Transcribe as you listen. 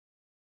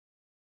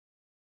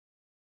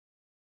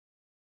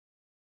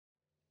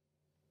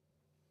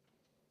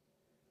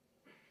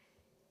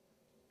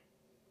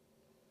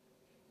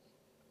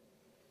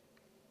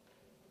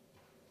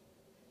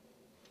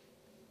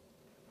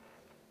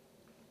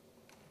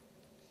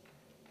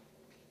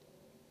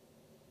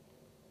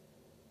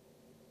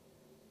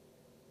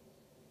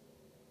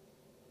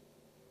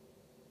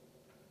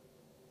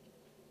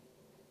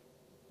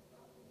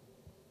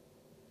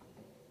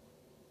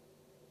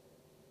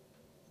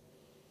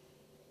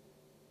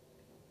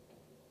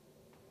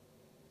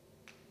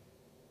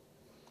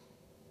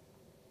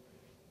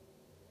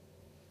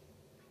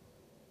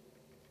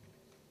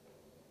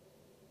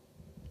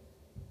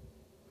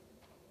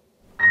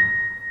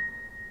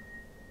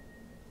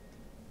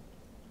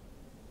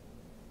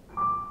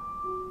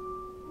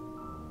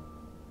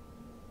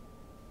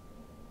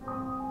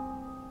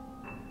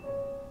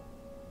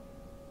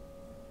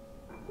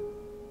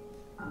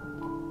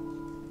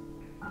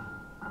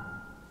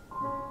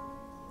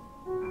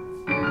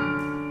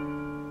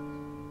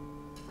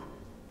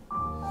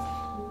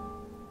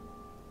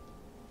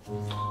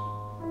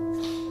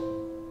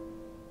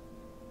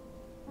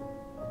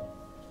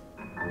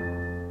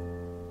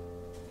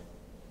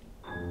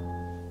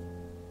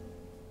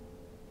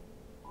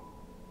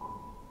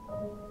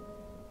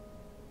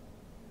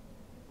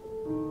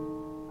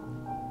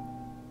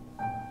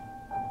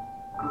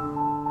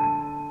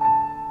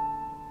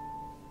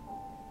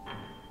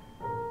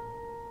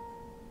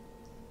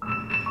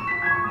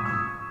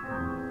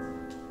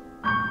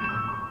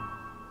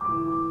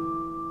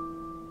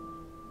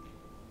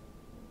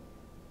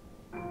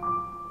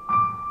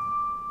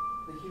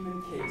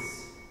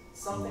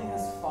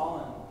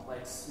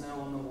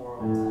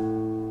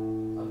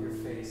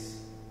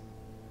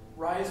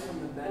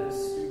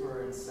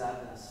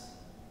sadness.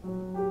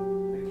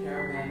 The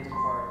caravan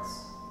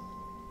departs.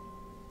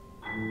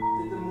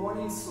 Did the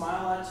morning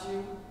smile at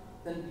you?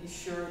 Then be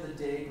sure the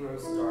day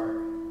grows dark.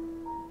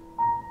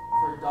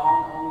 For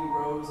dawn only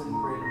rose and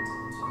grinned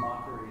into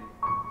mockery.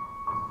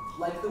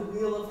 Like the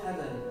wheel of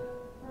heaven,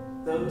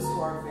 those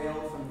who are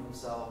veiled from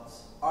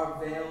themselves are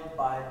veiled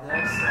by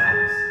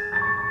themselves.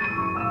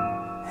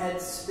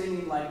 Heads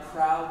spinning like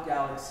proud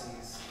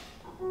galaxies.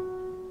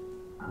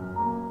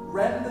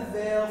 Rend the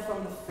veil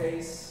from the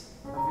face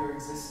of your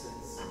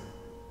existence.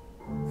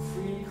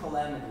 Free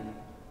calamity.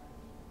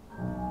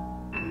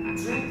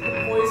 Drink the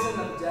poison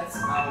of death's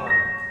hour.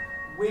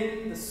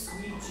 Win the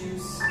sweet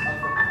juice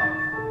of the cup.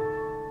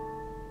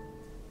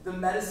 The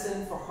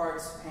medicine for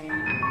heart's pain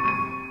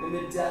in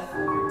the death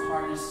of your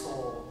tarnished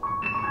soul.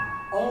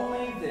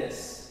 Only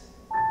this,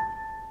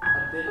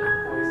 a bit of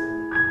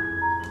poison.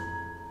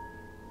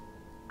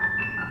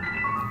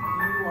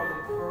 You are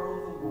the pearl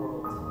of the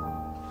world.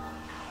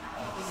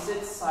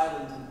 Sit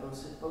silent in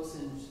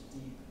ocean's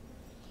deep.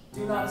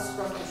 Do not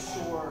strut the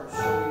shore,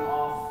 showing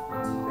off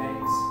to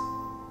banks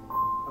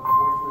of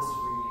worthless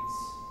reeds.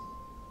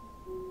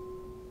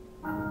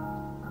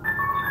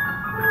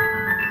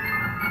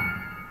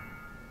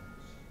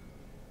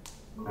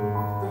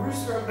 The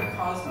rooster of the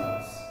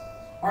cosmos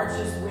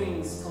arches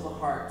wings till the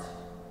heart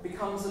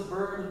becomes a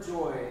bird of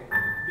joy,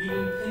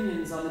 beating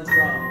pinions on the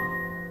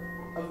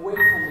drum of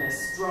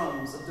wakefulness,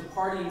 drums of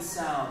departing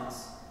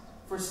sounds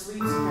for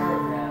sleep's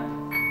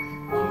caravan.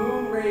 A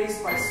moon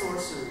raised by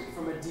sorcery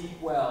from a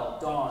deep well,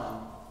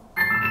 dawn,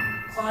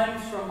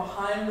 climbs from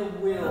behind the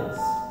hills,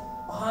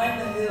 behind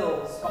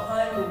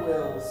the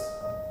wills,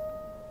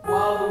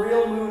 while the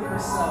real moon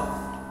herself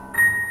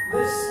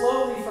lifts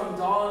slowly from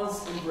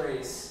dawn's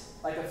embrace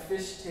like a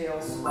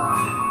fishtail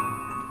splashing.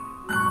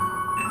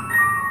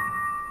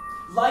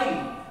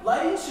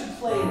 Lighting should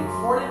play an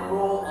important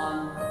role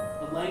on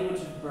the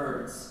language of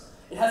birds.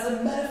 It has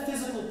a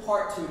metaphysical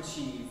part to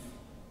achieve.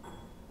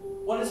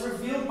 What is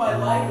revealed by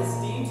light is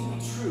deemed to be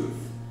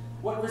truth.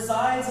 What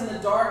resides in the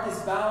dark is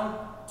bound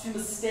to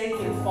mistake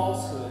and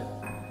falsehood.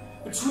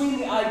 Between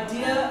the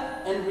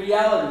idea and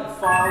reality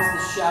falls the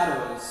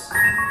shadows.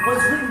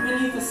 What's written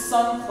beneath the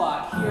sun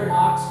clock here in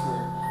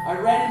Oxford, I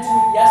ran into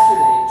it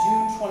yesterday,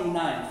 June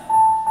 29th.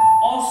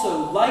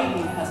 Also,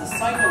 lighting has a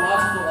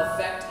psychological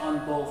effect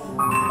on both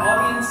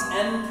audience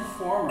and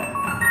performer.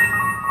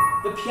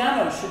 The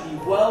piano should be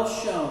well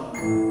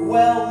shown,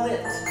 well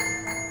lit.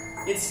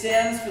 It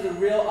stands for the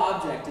real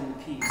object in the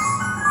piece.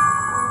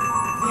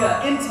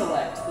 Via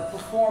intellect, the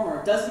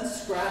performer doesn't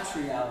scratch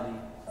reality.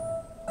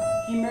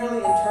 He merely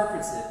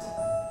interprets it.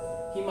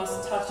 He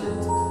must touch it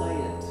to play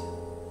it.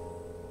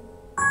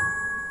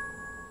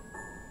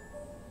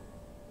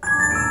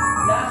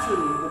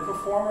 Naturally, the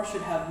performer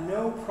should have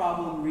no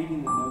problem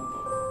reading the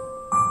notebook.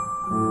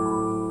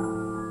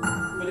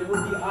 But it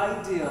would be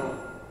ideal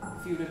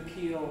if you would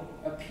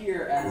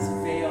appear as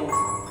veiled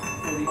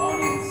for the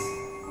audience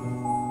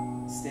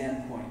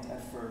standpoint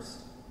at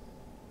first.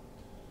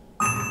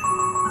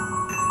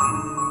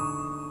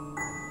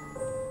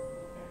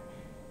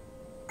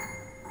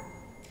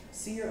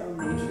 See your own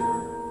nature,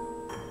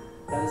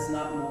 that is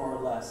not more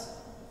or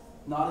less,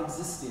 not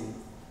existing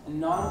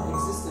and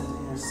non-existent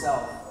in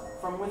yourself.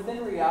 From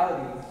within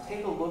reality,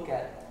 take a look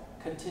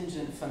at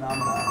contingent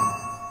phenomena.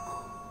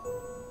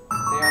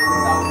 They are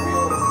without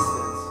real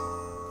existence.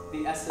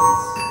 The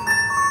essence